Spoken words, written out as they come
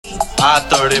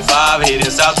I-35 heading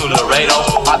south to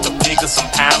Laredo. About to pick up some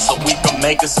pounds so we can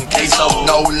make us some queso.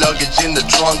 No luggage in the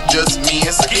trunk, just me and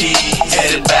some keys.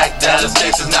 Headed back Dallas,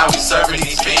 Texas, now we serving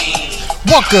these fiends.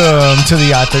 Welcome to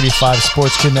the I-35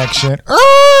 Sports Connection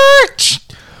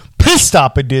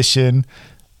Pitstop edition.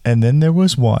 And then there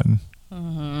was one.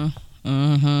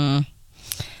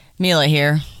 Mila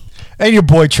here. And your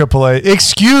boy AAA.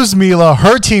 Excuse Mila,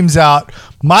 her team's out.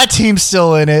 My team's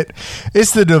still in it.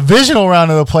 It's the divisional round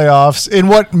of the playoffs. In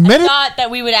what minute? I thought that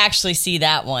we would actually see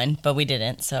that one, but we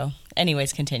didn't. So,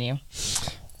 anyways, continue.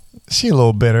 She's a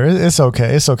little bitter. It's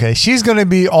okay. It's okay. She's going to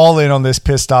be all in on this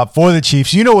pit stop for the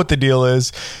Chiefs. You know what the deal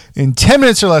is. In 10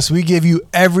 minutes or less, we give you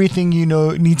everything you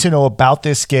need to know about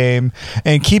this game.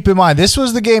 And keep in mind, this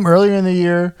was the game earlier in the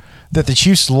year that the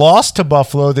Chiefs lost to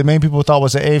Buffalo that many people thought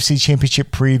was an AFC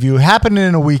Championship preview. Happened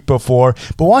in a week before.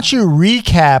 But why don't you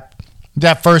recap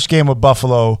that first game with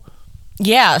Buffalo?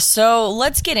 Yeah, so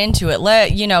let's get into it.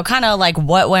 Kind of like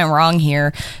what went wrong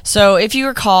here. So if you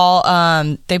recall,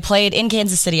 they played in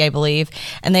Kansas City, I believe,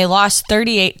 and they lost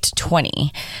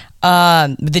 38-20.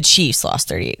 The Chiefs lost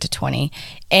 38-20.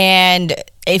 And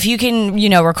if you can,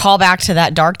 recall back to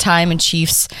that dark time in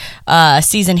Chiefs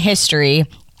season history,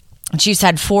 Chiefs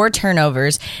had 4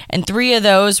 turnovers, and 3 of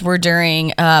those were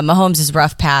during Mahomes'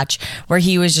 rough patch, where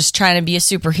he was just trying to be a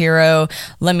superhero.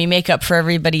 Let me make up for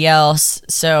everybody else.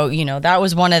 So, that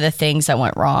was one of the things that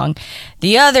went wrong.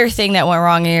 The other thing that went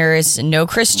wrong here is no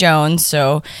Chris Jones,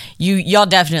 so y'all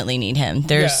definitely need him.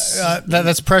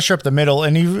 That's pressure up the middle,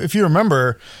 and if you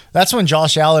remember, that's when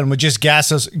Josh Allen would just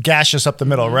gash us up the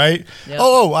middle, right? Yep.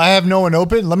 Oh, I have no one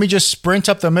open. Let me just sprint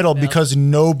up the middle because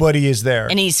nobody is there.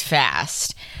 And he's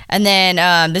fast. And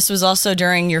then this was also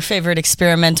during your favorite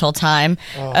experimental time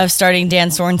of starting Dan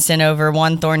Sorensen over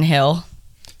Juan Thornhill.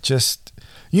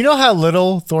 You know how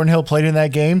little Thornhill played in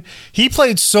that game? He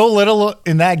played so little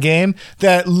in that game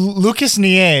that Lucas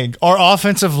Niang, our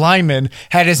offensive lineman,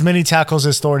 had as many tackles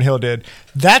as Thornhill did.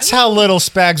 That's how little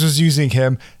Spags was using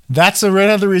him. That's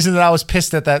another reason that I was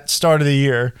pissed at that start of the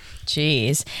year.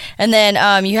 Jeez. And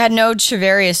then you had no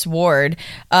Trevarius Ward,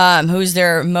 who's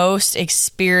their most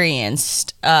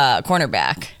experienced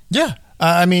cornerback. Yeah.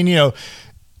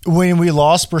 When we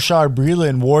lost Rashad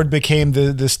Breeland, Ward became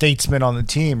the statesman on the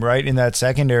team, right, in that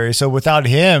secondary. So without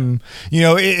him,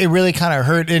 it really kind of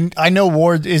hurt. And I know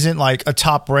Ward isn't like a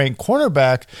top-ranked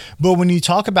cornerback, but when you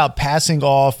talk about passing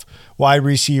off wide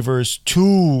receivers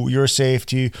to your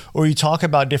safety, or you talk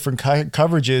about different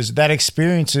coverages, that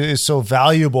experience is so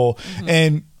valuable. Mm-hmm.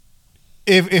 And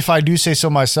if I do say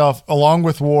so myself, along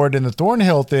with Ward and the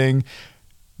Thornhill thing,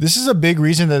 this is a big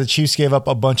reason that the Chiefs gave up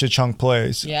a bunch of chunk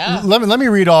plays. Yeah. Let me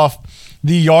read off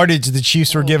the yardage the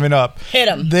Chiefs were giving up. Hit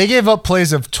them. They gave up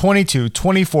plays of 22,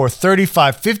 24,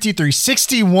 35, 53,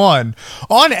 61.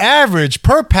 On average,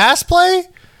 per pass play,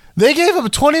 they gave up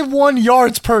 21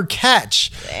 yards per catch.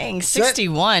 Dang,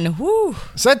 61. Woo.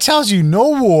 So that tells you no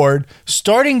Ward,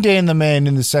 starting Dan the Man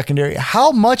in the secondary,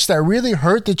 how much that really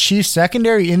hurt the Chiefs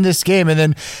secondary in this game. And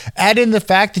then add in the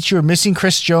fact that you were missing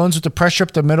Chris Jones with the pressure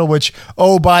up the middle, which,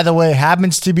 by the way,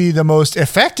 happens to be the most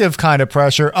effective kind of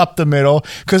pressure up the middle.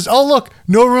 Because, look,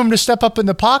 no room to step up in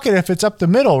the pocket if it's up the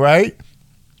middle, right?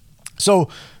 So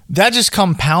that just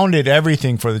compounded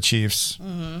everything for the Chiefs.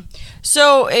 Mm-hmm.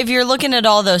 So if you're looking at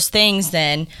all those things,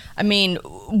 then,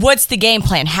 what's the game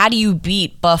plan? How do you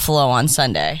beat Buffalo on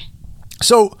Sunday?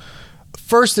 So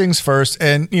first things first,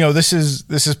 and, this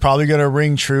is probably going to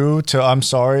ring true to, I'm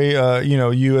sorry,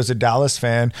 you as a Dallas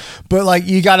fan, but,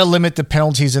 you got to limit the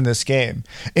penalties in this game.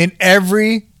 In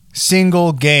every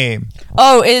single game.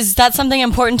 Oh, is that something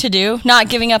important to do? Not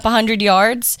giving up 100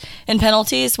 yards in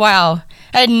penalties? Wow.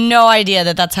 I had no idea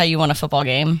that that's how you won a football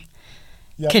game.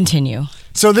 Yep. Continue.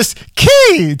 So this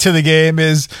key to the game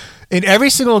is in every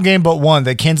single game but one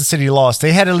that Kansas City lost,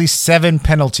 they had at least 7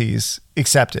 penalties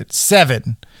accepted.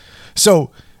 7.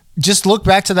 So just look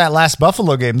back to that last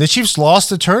Buffalo game. The Chiefs lost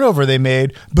the turnover they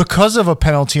made because of a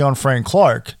penalty on Frank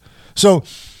Clark. So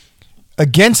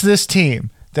against this team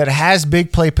that has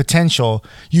big play potential,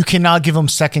 you cannot give them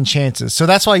second chances. So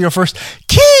that's why your first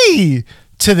key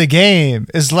to the game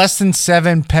is less than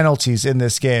 7 penalties in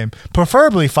this game,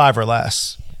 preferably 5 or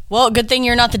less. Well, good thing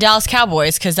you're not the Dallas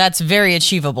Cowboys, because that's very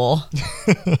achievable.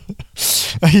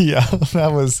 Yeah, that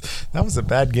was a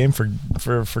bad game for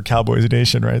Cowboys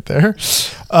Nation right there.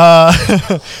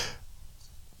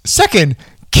 Second,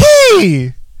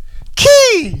 key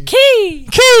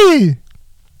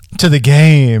to the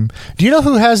game. Do you know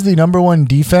who has the number 1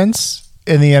 defense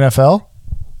in the NFL?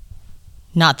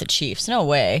 Not the Chiefs. No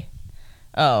way.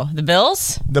 Oh, the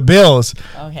Bills? The Bills.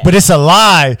 Okay. But it's a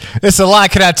lie. It's a lie.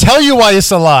 Can I tell you why it's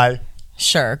a lie?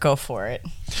 Sure, go for it.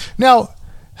 Now,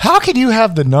 how can you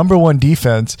have the number one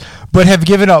defense but have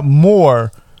given up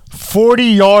more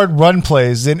 40-yard run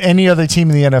plays than any other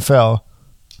team in the NFL?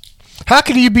 How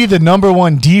can you be the number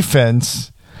one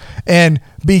defense and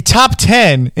be top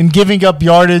 10 in giving up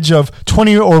yardage of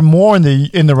 20 or more in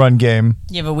the run game?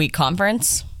 You have a weak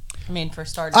conference. I mean, for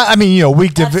starters. I mean,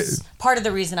 weak That's part of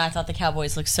the reason I thought the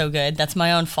Cowboys looked so good. That's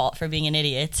my own fault for being an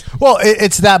idiot. Well,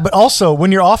 it's that, but also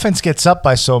when your offense gets up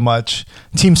by so much,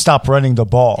 teams stop running the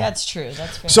ball. That's true.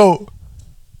 That's fair. So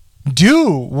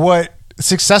do what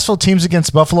successful teams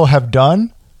against Buffalo have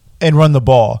done and run the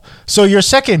ball. So your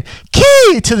second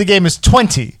key to the game is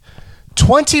 20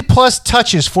 plus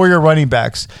touches for your running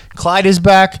backs. Clyde is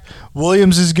back.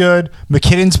 Williams is good.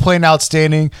 McKinnon's playing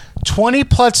outstanding. 20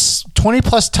 plus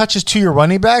touches to your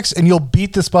running backs, and you'll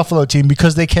beat this Buffalo team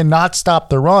because they cannot stop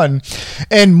the run.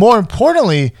 And more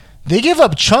importantly, they give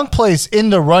up chunk plays in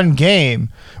the run game,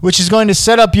 which is going to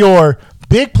set up your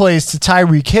big plays to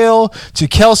Tyreek Hill, to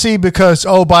Kelsey, because,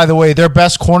 oh, by the way, their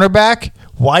best cornerback,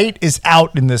 White, is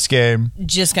out in this game.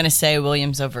 Just going to say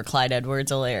Williams over Clyde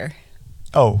Edwards-Helaire.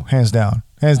 Oh, hands down.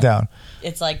 Hands down.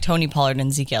 It's like Tony Pollard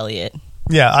and Zeke Elliott.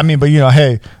 Yeah, I mean, but,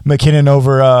 hey, McKinnon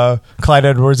over Clyde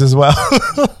Edwards as well.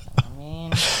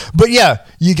 But, yeah,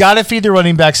 you got to feed the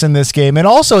running backs in this game. And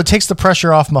also, it takes the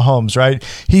pressure off Mahomes, right?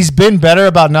 He's been better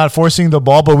about not forcing the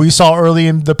ball, but we saw early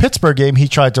in the Pittsburgh game he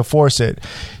tried to force it.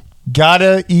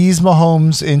 Gotta ease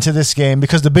Mahomes into this game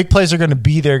because the big plays are going to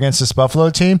be there against this Buffalo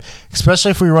team,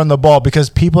 especially if we run the ball, because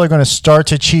people are going to start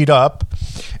to cheat up.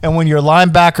 And when your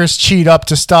linebackers cheat up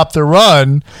to stop the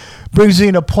run, brings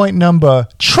me to point number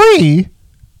 3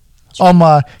 on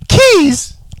my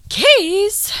keys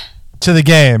to the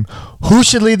game. Who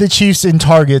should lead the Chiefs in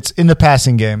targets in the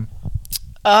passing game?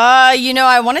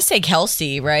 I want to say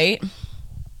Kelsey, right?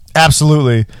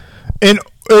 Absolutely.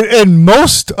 In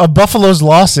most of Buffalo's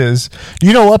losses, do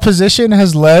you know what position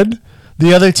has led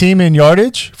the other team in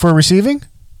yardage for receiving?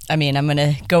 I mean, I'm going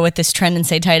to go with this trend and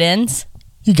say tight ends.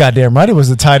 You goddamn right it was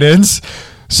the tight ends.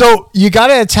 So you got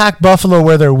to attack Buffalo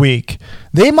where they're weak.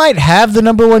 They might have the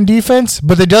number one defense,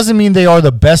 but that doesn't mean they are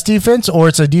the best defense or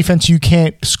it's a defense you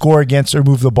can't score against or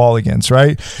move the ball against,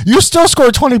 right? You still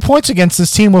scored 20 points against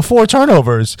this team with 4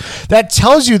 turnovers. That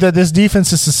tells you that this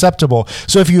defense is susceptible.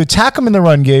 So if you attack them in the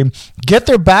run game, get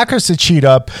their backers to cheat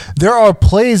up, there are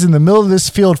plays in the middle of this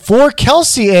field for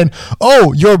Kelsey and,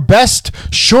 your best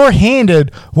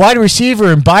sure-handed wide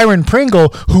receiver in Byron Pringle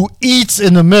who eats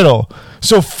in the middle.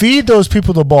 So feed those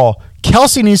people the ball.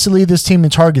 Kelsey needs to lead this team in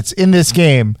targets in this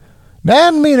game.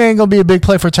 That mean it ain't going to be a big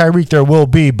play for Tyreek. There will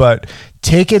be, but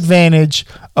take advantage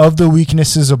of the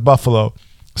weaknesses of Buffalo.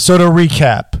 So to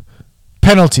recap,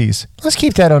 penalties. Let's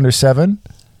keep that under 7.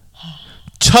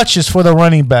 Touches for the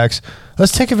running backs.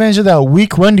 Let's take advantage of that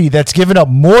weak run D that's given up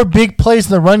more big plays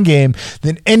in the run game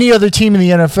than any other team in the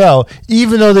NFL,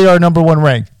 even though they are number 1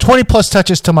 ranked. 20 plus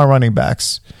touches to my running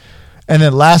backs. And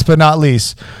then last but not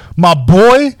least, my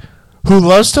boy who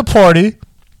loves to party,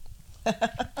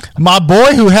 my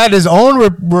boy who had his own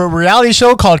reality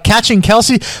show called Catching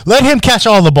Kelsey, let him catch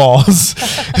all the balls.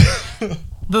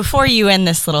 Before you end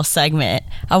this little segment,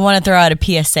 I want to throw out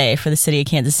a PSA for the city of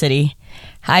Kansas City.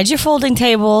 Hide your folding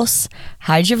tables,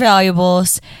 hide your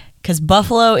valuables, because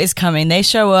Buffalo is coming. They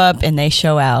show up and they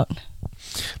show out.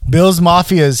 Bills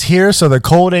Mafia is here, so the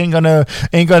cold ain't gonna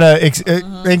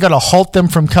halt them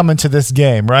from coming to this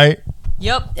game, right?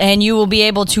 Yep, and you will be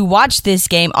able to watch this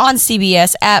game on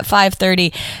CBS at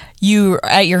 5:30. You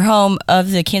at your home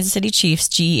of the Kansas City Chiefs,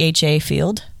 GEHA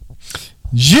Field.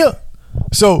 Yeah.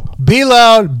 So be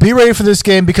loud, be ready for this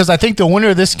game because I think the winner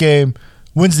of this game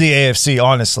wins the AFC.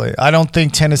 Honestly, I don't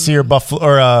think Tennessee or Buffalo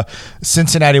or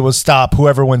Cincinnati will stop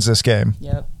whoever wins this game.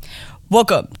 Yep.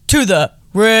 Welcome to the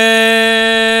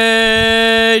Red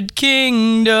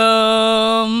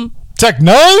Kingdom. Tech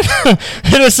 9?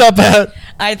 Hit us up at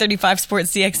I-35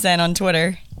 Sports CXN on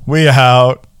Twitter. We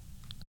out.